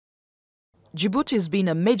Djibouti has been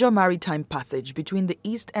a major maritime passage between the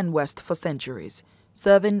east and west for centuries,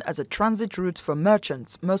 serving as a transit route for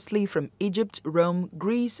merchants, mostly from Egypt, Rome,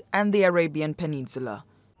 Greece and the Arabian Peninsula.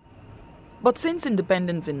 But since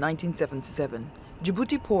independence in 1977,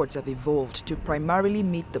 Djibouti ports have evolved to primarily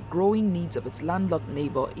meet the growing needs of its landlocked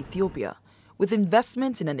neighbor Ethiopia, with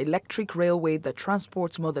investments in an electric railway that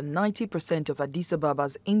transports more than 90% of Addis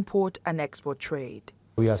Ababa's import and export trade.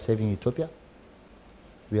 We are saving Ethiopia.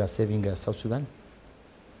 We are saving South Sudan.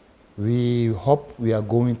 We hope we are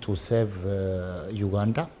going to save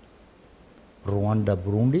Uganda, Rwanda,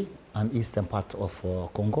 Burundi, and eastern part of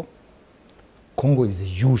Congo. Congo is a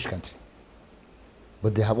huge country,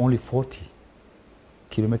 but they have only 40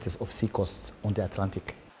 kilometers of sea coasts on the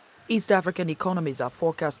Atlantic. East African economies are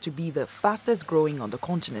forecast to be the fastest growing on the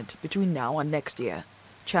continent between now and next year,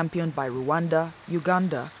 championed by Rwanda,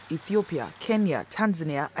 Uganda, Ethiopia, Kenya,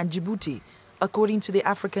 Tanzania and Djibouti, according to the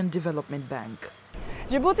African Development Bank.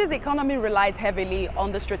 Djibouti's economy relies heavily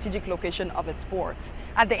on the strategic location of its ports,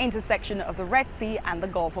 at the intersection of the Red Sea and the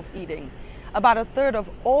Gulf of Eden. About a third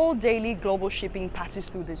of all daily global shipping passes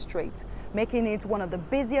through this strait, making it one of the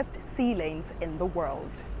busiest sea lanes in the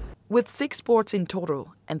world. With 6 ports in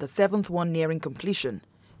total and the 7th one nearing completion,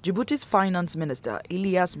 Djibouti's Finance Minister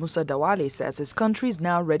Ilyas Musa Dawale says his country is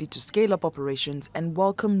now ready to scale up operations and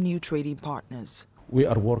welcome new trading partners. We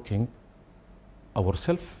are working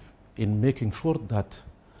ourselves in making sure that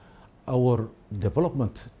our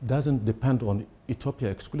development doesn't depend on Ethiopia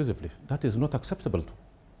exclusively. That is not acceptable.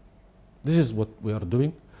 This is what we are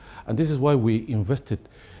doing, and this is why we invested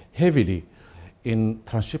heavily in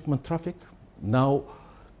transshipment traffic. Now,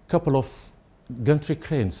 a couple of gantry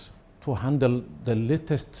cranes to handle the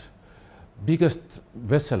latest, biggest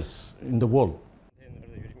vessels in the world.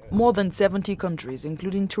 More than 70 countries,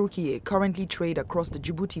 including Turkey, currently trade across the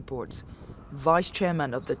Djibouti ports. Vice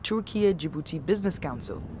Chairman of the Turkey-Djibouti Business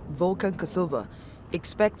Council, Volkan Kasova,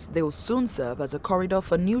 expects they will soon serve as a corridor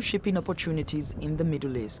for new shipping opportunities in the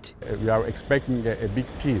Middle East. We are expecting a big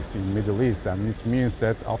peace in the Middle East, and it means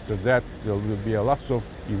that after that there will be a lot of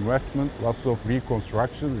investment, lots of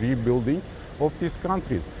reconstruction, rebuilding of these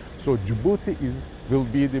countries. So Djibouti will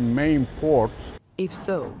be the main port. If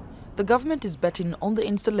so, the government is betting on the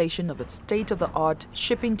installation of its state-of-the-art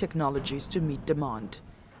shipping technologies to meet demand.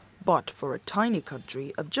 But for a tiny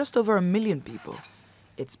country of just over 1 million people,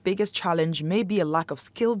 its biggest challenge may be a lack of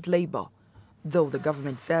skilled labor, though the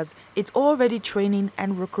government says it's already training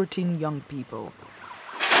and recruiting young people.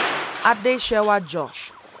 Adesewa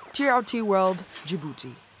Josh, TRT World,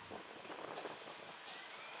 Djibouti.